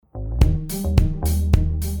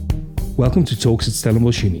Welcome to Talks at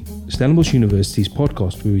Stellenbosch Uni, Stellenbosch University's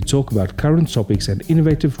podcast where we talk about current topics and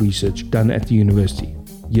innovative research done at the university.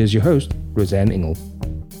 Here's your host, Roseanne Engel.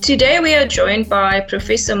 Today we are joined by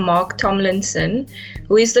Professor Mark Tomlinson,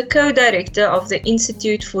 who is the co-director of the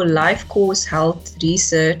Institute for Life Course Health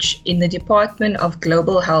Research in the Department of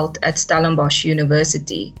Global Health at Stellenbosch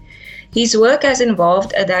University. His work has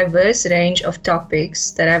involved a diverse range of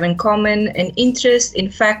topics that have in common an interest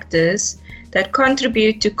in factors that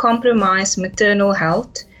contribute to compromised maternal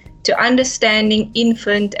health, to understanding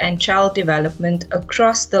infant and child development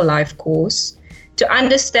across the life course, to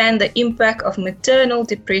understand the impact of maternal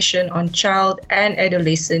depression on child and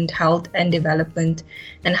adolescent health and development,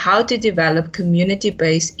 and how to develop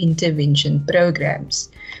community-based intervention programs.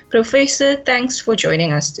 Professor, thanks for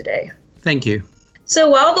joining us today. Thank you. So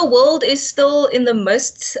while the world is still in the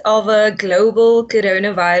midst of a global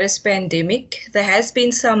coronavirus pandemic, there has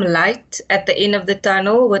been some light at the end of the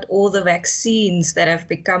tunnel with all the vaccines that have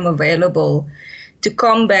become available to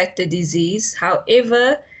combat the disease.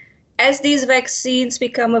 However, as these vaccines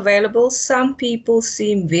become available, some people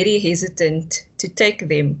seem very hesitant to take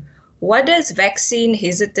them. What does vaccine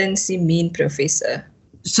hesitancy mean, Professor?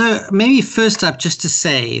 So maybe first up, just to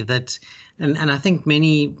say that, and I think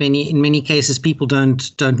in many cases people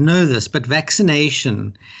don't know this, but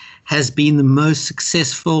vaccination has been the most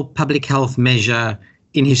successful public health measure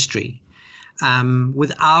in history.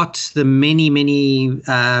 Without the many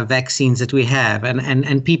vaccines that we have,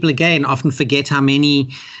 and people again often forget how many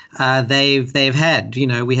they've had. You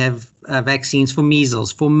know, we have vaccines for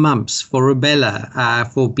measles, for mumps, for rubella,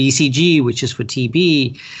 for BCG, which is for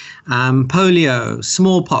TB, polio,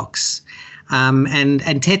 smallpox,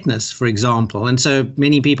 and tetanus, for example. And so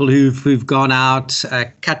many people who've gone out,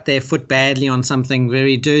 cut their foot badly on something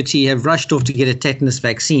very dirty, have rushed off to get a tetanus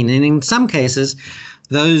vaccine. And in some cases,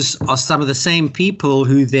 those are some of the same people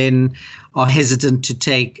who then are hesitant to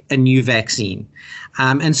take a new vaccine.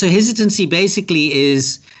 And so hesitancy basically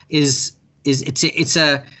is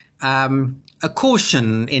a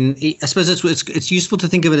caution. I suppose it's useful to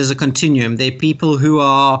think of it as a continuum. They're people who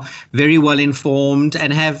are very well informed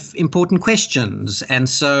and have important questions, and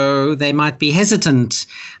so they might be hesitant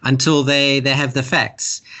until they have the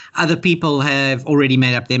facts. Other people have already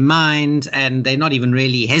made up their mind, and they're not even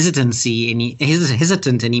really hesitant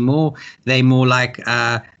anymore. They're more like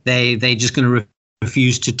they're just going to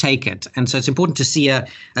refuse to take it. And so it's important to see a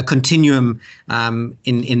continuum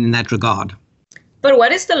in that regard. But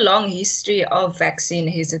what is the long history of vaccine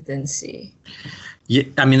hesitancy? Yeah,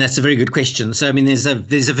 I mean, that's a very good question. So, I mean, there's a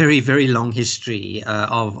very, very long history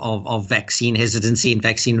of vaccine hesitancy and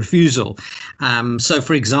vaccine refusal. So,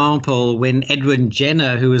 for example, when Edwin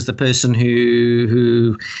Jenner, who was the person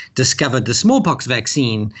who discovered the smallpox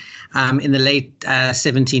vaccine in the late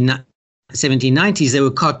 1790s, there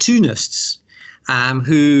were cartoonists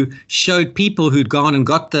who showed people who'd gone and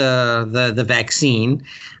got the vaccine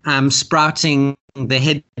sprouting the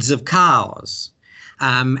heads of cows.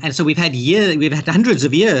 And so we've had hundreds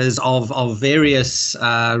of years of various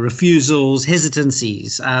refusals,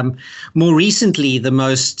 hesitancies. More recently, the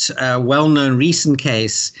most well-known recent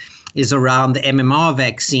case is around the MMR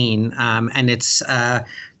vaccine and its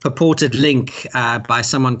purported link by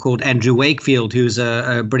someone called Andrew Wakefield, who's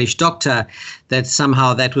a British doctor, that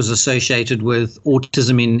somehow that was associated with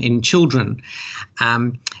autism in children.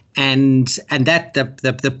 And that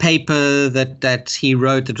the paper that he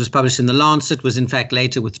wrote that was published in the Lancet was in fact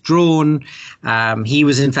later withdrawn. He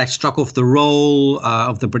was in fact struck off the roll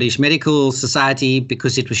of the British Medical Society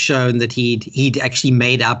because it was shown that he'd actually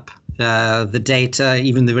made up the data,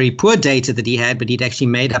 even the very poor data that he had, but he'd actually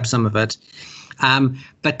made up some of it.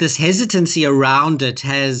 But this hesitancy around it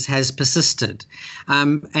has persisted,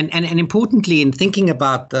 and importantly, in thinking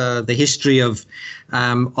about the history of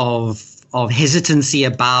hesitancy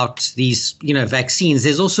about these vaccines,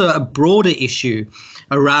 there's also a broader issue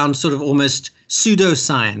around sort of almost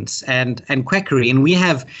pseudoscience and quackery, and we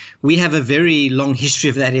have a very long history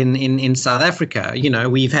of that in South Africa.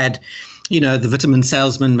 We've had the vitamin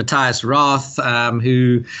salesman Matthias Rath,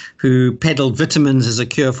 who peddled vitamins as a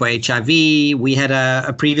cure for HIV. We had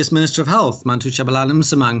a previous Minister of Health, Mantu Tshabalala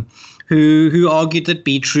Msimang, who argued that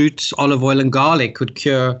beetroot, olive oil, and garlic could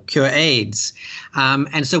cure AIDS.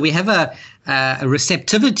 And so we have a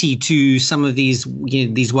receptivity to some of these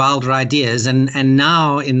wilder ideas. And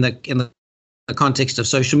now in the context of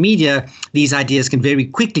social media, these ideas can very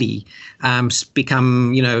quickly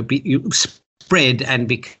become spread and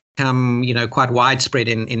become quite widespread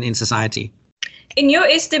in society. In your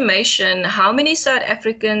estimation, how many South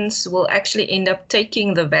Africans will actually end up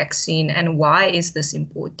taking the vaccine, and why is this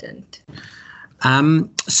important?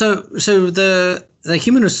 So the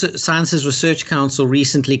Human Sciences Research Council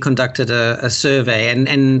recently conducted a survey, and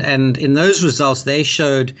in those results they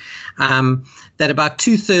showed that about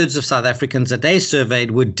 2/3 of South Africans that they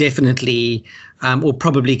surveyed would definitely or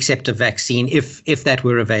probably accept a vaccine if that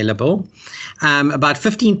were available. About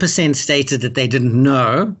 15% stated that they didn't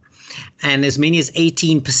know, and as many as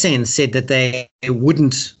 18% said that they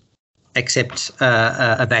wouldn't accept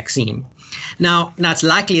a vaccine. Now it's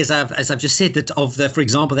likely, as I've just said, that for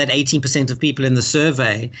example, that 18% of people in the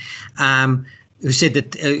survey who said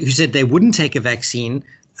they wouldn't take a vaccine,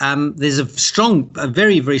 there's a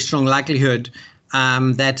very, very strong likelihood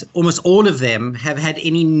that almost all of them have had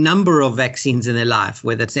any number of vaccines in their life,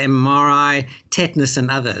 whether it's MMR, tetanus,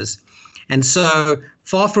 and others. And so,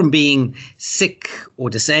 far from being sick or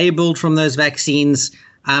disabled from those vaccines,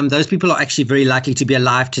 those people are actually very likely to be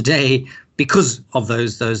alive today because of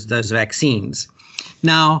those vaccines.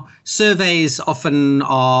 Now, surveys often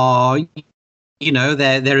are,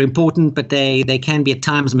 they're important, but they can be at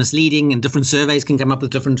times misleading, and different surveys can come up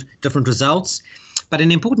with different results. But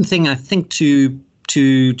an important thing I think to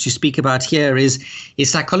speak about here is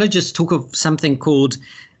psychologists talk of something called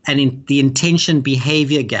the intention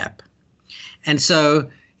behavior gap. And so,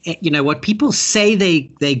 what people say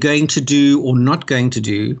they're going to do or not going to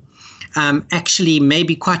do actually may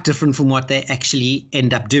be quite different from what they actually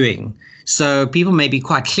end up doing. So people may be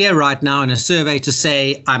quite clear right now in a survey to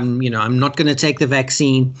say, I'm not going to take the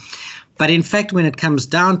vaccine. But in fact, when it comes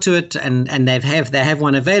down to it, and they have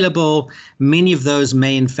one available, many of those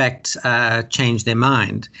may in fact change their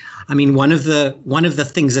mind. I mean, one of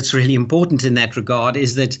the things that's really important in that regard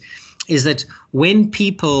is that when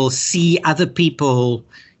people see other people,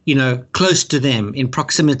 close to them in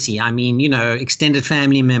proximity, I mean, extended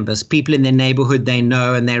family members, people in their neighborhood they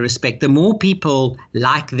know and they respect, the more people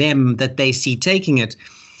like them that they see taking it,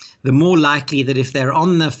 the more likely that if they're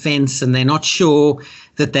on the fence and they're not sure,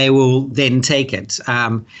 that they will then take it.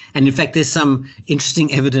 And in fact, there's some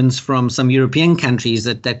interesting evidence from some European countries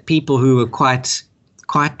that people who are quite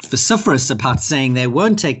vociferous about saying they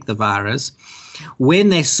won't take the virus, when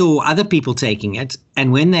they saw other people taking it,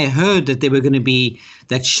 and when they heard that there were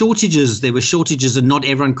shortages and not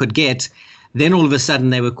everyone could get, then all of a sudden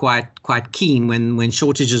they were quite keen when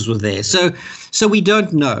shortages were there. So we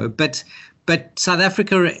don't know, but South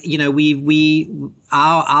Africa,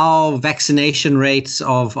 our vaccination rates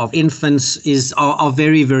of infants are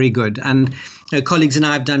very, very good. And colleagues and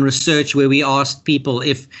I have done research where we asked people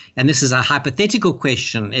and this is a hypothetical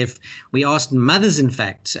question, if we asked mothers, in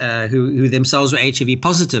fact, who themselves were HIV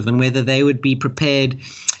positive, and whether they would be prepared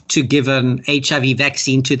to give an HIV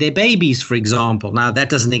vaccine to their babies, for example. Now, that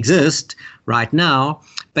doesn't exist right now,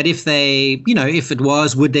 but if if it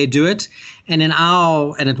was, would they do it? And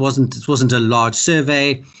it wasn't a large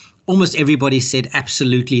survey, almost everybody said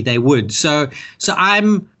absolutely they would. So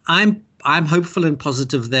I'm hopeful and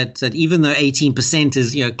positive that even though 18%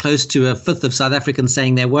 is close to a fifth of South Africans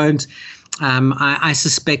saying they won't, I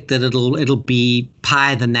suspect that it'll be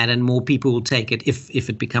higher than that, and more people will take it if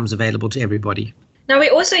it becomes available to everybody. Now, we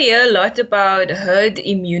also hear a lot about herd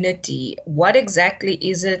immunity. What exactly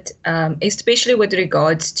is it, especially with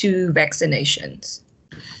regards to vaccinations?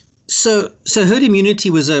 So herd immunity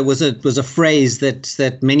was a phrase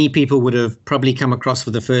that many people would have probably come across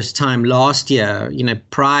for the first time last year,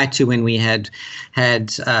 prior to when we had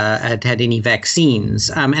any vaccines,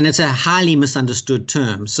 and it's a highly misunderstood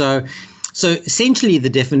term. So essentially, the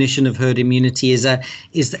definition of herd immunity is a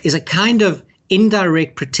kind of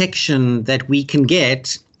indirect protection that we can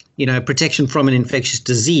get, protection from an infectious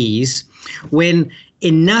disease, when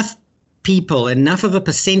enough of a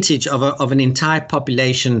percentage of an entire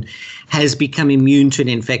population has become immune to an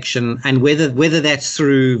infection, and whether that's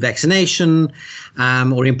through vaccination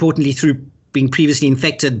or importantly through being previously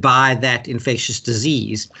infected by that infectious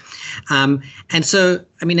disease. And so,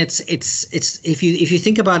 I mean, it's if you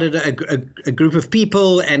think about it, a group of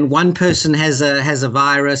people, and one person has a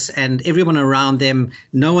virus, and everyone around them,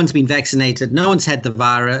 no one's been vaccinated, no one's had that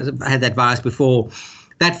virus before.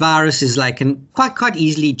 That virus is can quite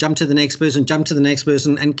easily jump to the next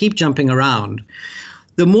person, and keep jumping around.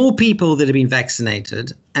 The more people that have been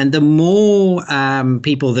vaccinated, and the more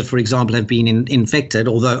people that, for example, have been infected,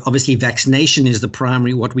 although obviously vaccination is the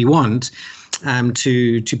primary what we want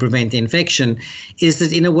to prevent the infection, is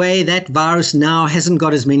that in a way that virus now hasn't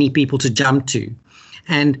got as many people to jump to.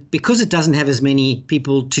 And because it doesn't have as many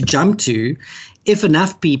people to jump to, if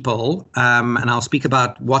enough people, and I'll speak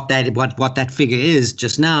about what that figure is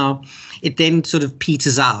just now, it then sort of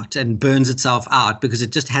peters out and burns itself out because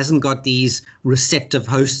it just hasn't got these receptive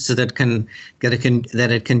hosts that it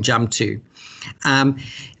can jump to.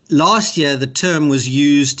 last year, the term was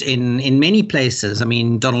used in many places. I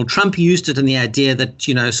mean, Donald Trump used it in the idea that,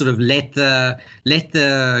 sort of let the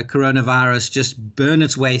coronavirus just burn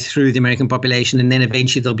its way through the American population, and then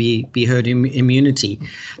eventually there'll be herd immunity.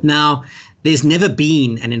 Now, there's never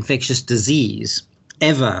been an infectious disease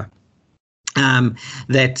ever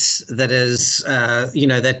that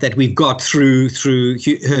we've got through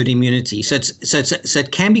herd immunity. So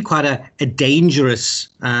it can be quite a dangerous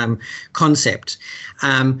concept.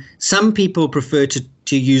 Some people prefer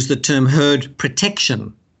to use the term herd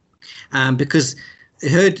protection because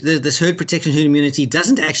this herd protection, herd immunity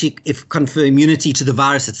doesn't actually confer immunity to the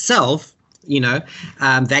virus itself.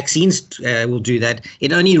 Vaccines will do that.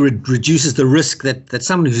 It only reduces the risk that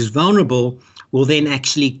someone who's vulnerable will then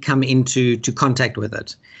actually come into contact with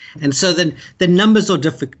it. And so then the numbers are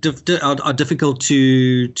difficult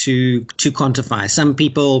to quantify. Some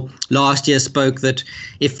people last year spoke that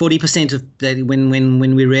if 40% of when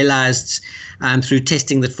we realized through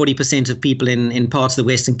testing that 40% of people in parts of the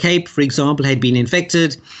Western Cape, for example, had been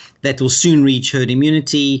infected, that will soon reach herd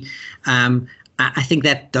immunity. I think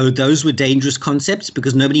that those were dangerous concepts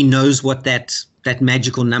because nobody knows what that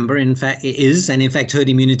magical number in fact is, and in fact herd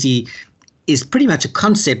immunity is pretty much a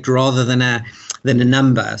concept rather than a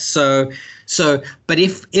number. So, but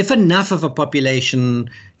if enough of a population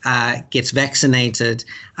gets vaccinated,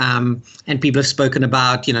 and people have spoken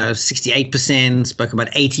about 68%, spoken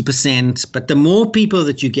about 80%, but the more people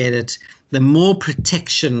that you get it, the more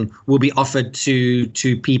protection will be offered to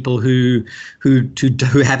people who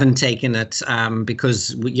haven't taken it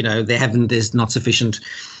because there's not sufficient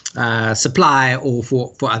supply or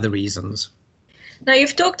for other reasons. Now,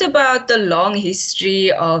 you've talked about the long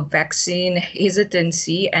history of vaccine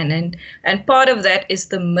hesitancy, and part of that is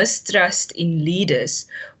the mistrust in leaders.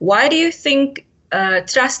 Why do you think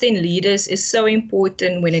trust in leaders is so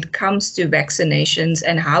important when it comes to vaccinations,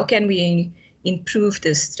 and how can we improve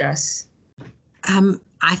this trust?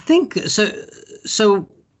 I think so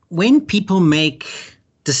when people make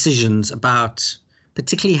decisions about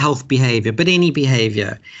particularly health behavior, but any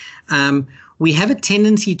behavior, we have a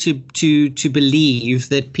tendency to believe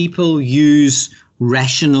that people use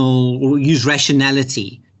rationality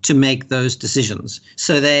to make those decisions.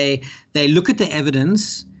 So they look at the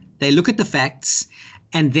evidence, they look at the facts,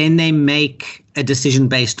 and then they make a decision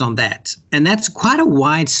based on that. And that's quite a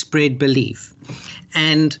widespread belief.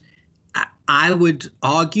 And I would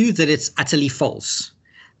argue that it's utterly false.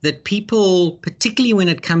 That people, particularly when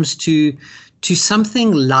it comes to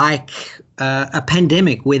something like a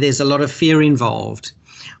pandemic where there's a lot of fear involved,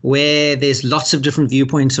 where there's lots of different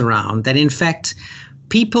viewpoints around, that in fact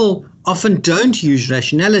people often don't use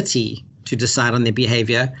rationality to decide on their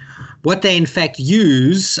behavior. What they in fact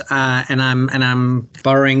use, and I'm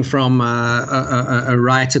borrowing from a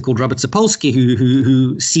writer called Robert Sapolsky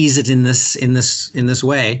who sees it in this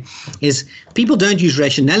way, is people don't use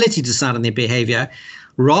rationality to decide on their behavior.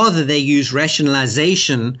 Rather, they use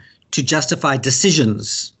rationalization to justify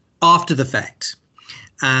decisions after the fact.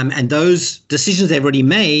 And those decisions they've already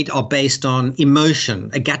made are based on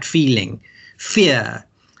emotion, a gut feeling, fear,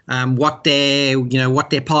 what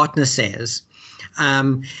their partner says.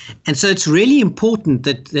 And so it's really important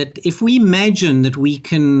that if we imagine that we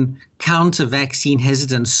can counter vaccine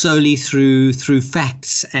hesitance solely through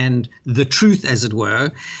facts and the truth, as it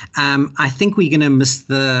were, I think we're going to miss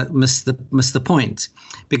the point,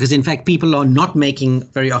 because in fact people are not making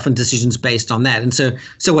very often decisions based on that. And so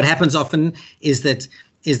what happens often is that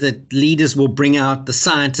leaders will bring out the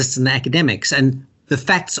scientists and the academics, and the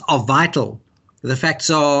facts are vital. The facts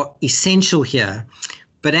are essential here.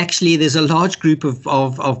 But actually, there's a large group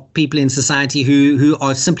of people in society who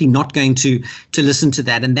are simply not going to listen to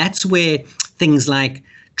that. And that's where things like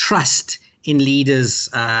trust in leaders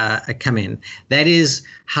come in. That is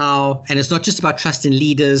how, and it's not just about trust in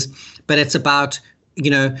leaders, but it's about,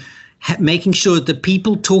 making sure that the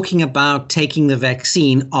people talking about taking the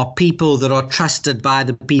vaccine are people that are trusted by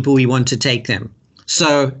the people we want to take them.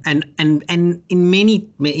 So, and in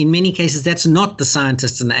many cases, that's not the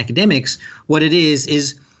scientists and the academics. What it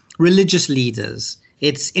is religious leaders,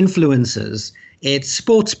 it's influencers, it's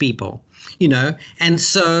sports people, And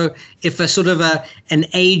so if a sort of an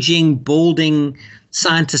aging, balding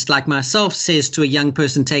scientist like myself says to a young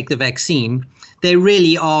person, take the vaccine, they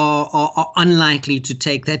really are unlikely to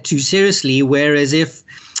take that too seriously. Whereas if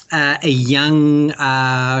a young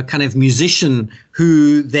kind of musician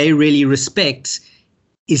who they really respect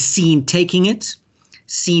is seen taking it,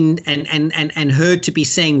 seen and heard to be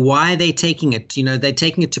saying why they're taking it. They're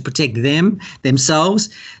taking it to protect themselves.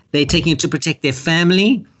 They're taking it to protect their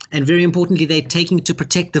family. And very importantly, they're taking it to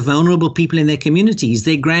protect the vulnerable people in their communities,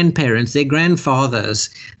 their grandparents, their grandfathers,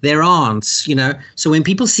 their aunts, So when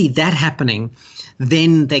people see that happening,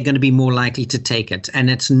 then they're going to be more likely to take it. And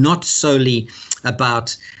it's not solely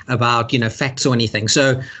about facts or anything.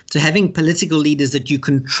 So having political leaders that you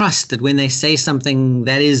can trust, that when they say something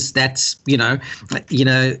is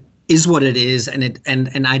what it is.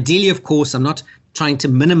 And ideally, of course, I'm not trying to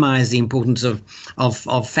minimize the importance of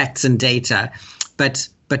facts and data, but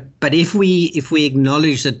if we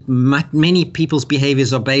acknowledge that many people's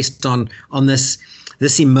behaviors are based on this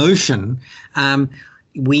emotion,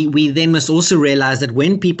 we then must also realize that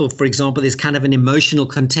when people, for example, there's kind of an emotional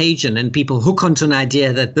contagion and people hook onto an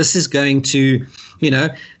idea that this is going to,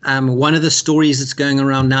 one of the stories that's going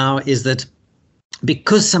around now is that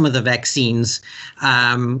because some of the vaccines,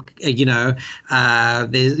 Bill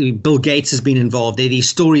Gates has been involved. There are these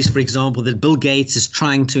stories, for example, that Bill Gates is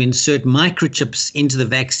trying to insert microchips into the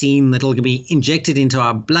vaccine that will be injected into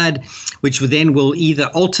our blood, which then will either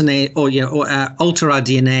alternate or alter our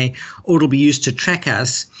DNA, or it'll be used to track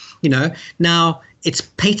us. Now it's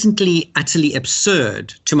patently, utterly absurd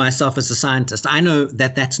to myself as a scientist. I know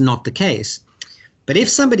that that's not the case. But if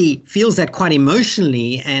somebody feels that quite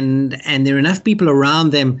emotionally and there are enough people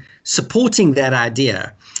around them supporting that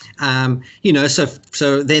idea, so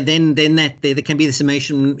then there can be this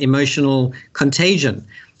emotional contagion.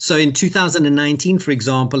 So in 2019, for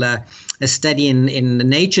example, a study in the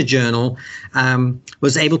Nature journal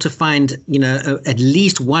was able to find at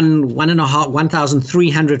least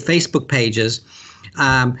 1,300 Facebook pages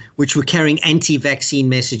which were carrying anti-vaccine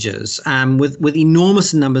messages with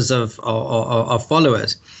enormous numbers of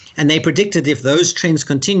followers. And they predicted if those trends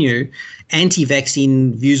continue,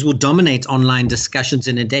 anti-vaccine views will dominate online discussions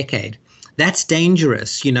in a decade. That's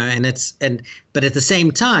dangerous, but at the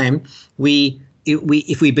same time,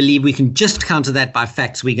 if we believe we can just counter that by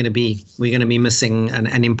facts, we're going to be missing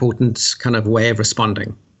an important kind of way of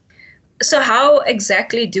responding. So how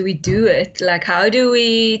exactly do we do it? Like, how do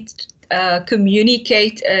we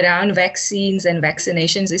communicate around vaccines and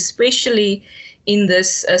vaccinations, especially in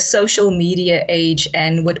this social media age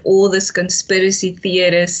and with all this conspiracy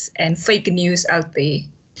theorists and fake news out there?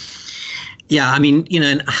 Yeah, I mean,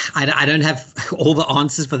 and I don't have all the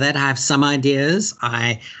answers for that. I have some ideas.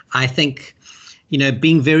 I think,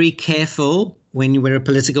 being very careful when we're a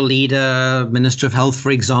political leader, Minister of Health, for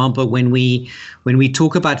example, when we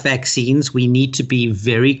talk about vaccines, we need to be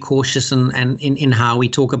very cautious in how we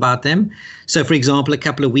talk about them. So, for example, a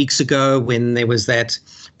couple of weeks ago, when there was that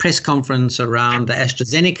press conference around the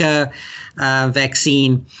AstraZeneca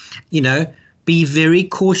vaccine, be very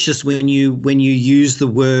cautious when you use the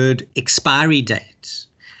word expiry date.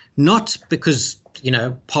 Not because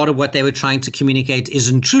part of what they were trying to communicate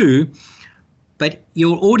isn't true. But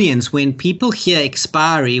your audience, when people hear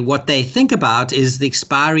expiry, what they think about is the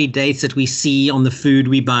expiry dates that we see on the food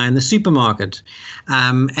we buy in the supermarket.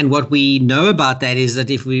 And what we know about that is that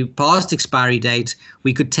if we passed expiry date,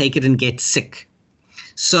 we could take it and get sick.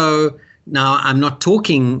 So now I'm not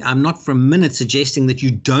for a minute suggesting that you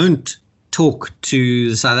don't talk to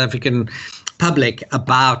the South African public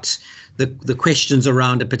about the questions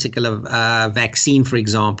around a particular vaccine, for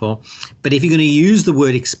example. But if you're going to use the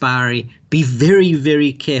word expiry, be very,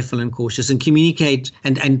 very careful and cautious and communicate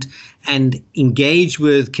and engage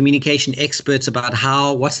with communication experts about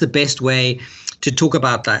what's the best way to talk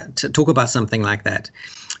about that, to talk about something like that.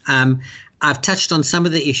 I've touched on some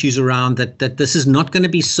of the issues around that this is not going to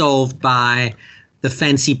be solved by the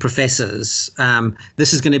fancy professors.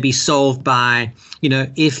 This is going to be solved by,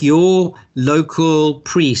 if your local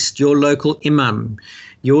priest, your local imam,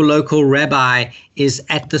 your local rabbi is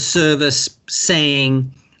at the service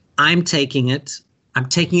saying, I'm taking it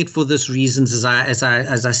for this reasons, as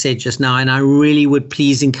I said just now, and I really would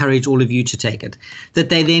please encourage all of you to take it. That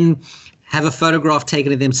they then have a photograph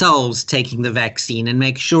taken of themselves taking the vaccine and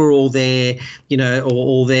make sure all their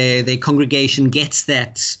congregation gets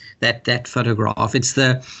that photograph. It's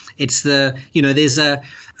the there's a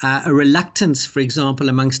reluctance, for example,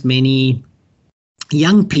 amongst many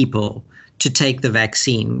young people to take the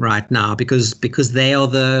vaccine right now because they are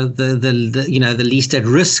the least at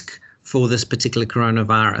risk for this particular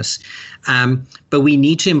coronavirus. But we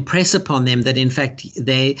need to impress upon them that in fact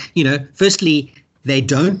firstly, they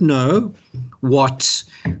don't know what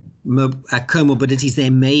comorbidities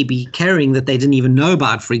they may be carrying that they didn't even know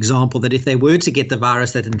about. For example, that if they were to get the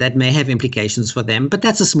virus, that may have implications for them, but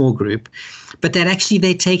that's a small group. But that actually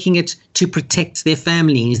they're taking it to protect their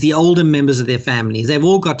families, the older members of their families. They've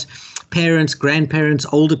all got parents, grandparents,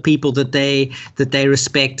 older people that they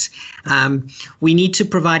respect. We need to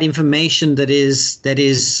provide information that is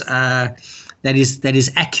that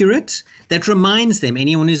is accurate, that reminds them.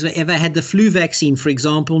 Anyone who's ever had the flu vaccine, for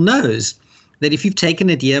example, knows that if you've taken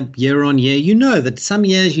it year on year, you know that some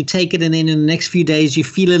years you take it and then in the next few days you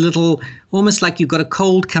feel a little, almost like you've got a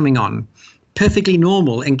cold coming on. Perfectly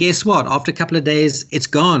normal. And guess what? After a couple of days, it's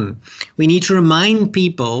gone. We need to remind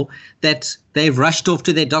people that they've rushed off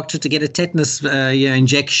to their doctor to get a tetanus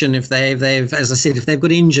injection if they've, as I said, if they've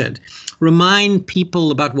got injured. Remind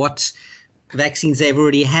people about what vaccines they've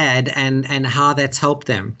already had and how that's helped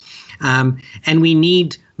them. And we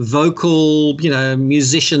need vocal,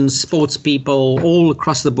 musicians, sports people all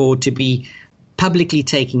across the board to be publicly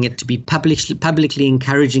taking it, to be publicly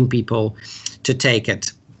encouraging people to take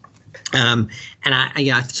it. So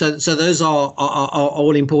those are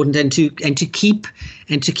all important, and to keep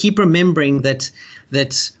remembering that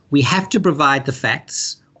we have to provide the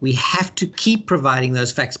facts. We have to keep providing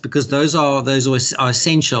those facts because those are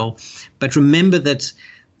essential. But remember that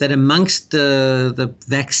amongst the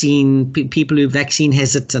vaccine people who are vaccine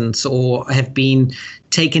hesitant or have been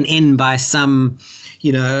taken in by some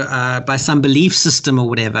belief system or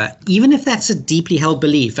whatever, even if that's a deeply held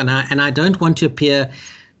belief, and I don't want to appear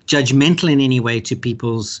judgmental in any way to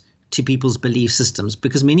people's belief systems,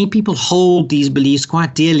 because many people hold these beliefs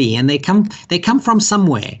quite dearly, and they come from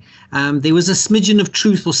somewhere. There was a smidgen of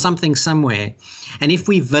truth or something somewhere, and if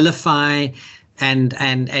we vilify and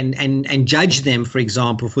judge them, for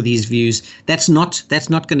example, for these views, that's not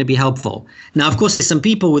going to be helpful. Now, of course, there's some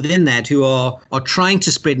people within that who are trying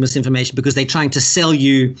to spread misinformation because they're trying to sell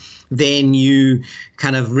you their new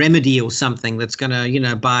kind of remedy or something that's going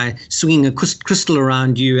to, by swinging a crystal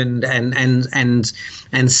around you and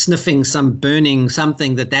sniffing burning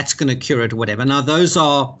something that's going to cure it or whatever. Now,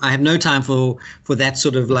 I have no time for that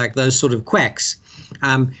sort of like those sort of quacks.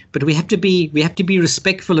 But we have to be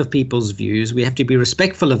respectful of people's views. We have to be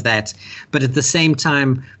respectful of that, but at the same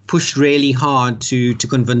time push really hard to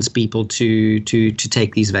convince people to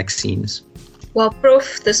take these vaccines. Well,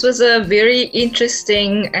 Prof, this was a very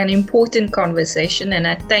interesting and important conversation, and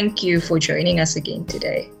I thank you for joining us again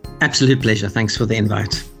today. Absolute pleasure. Thanks for the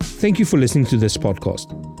invite. Thank you for listening to this podcast.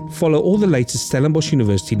 Follow all the latest Stellenbosch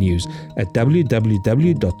University news at www.sun.ac.za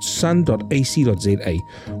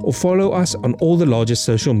or follow us on all the largest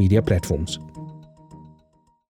social media platforms.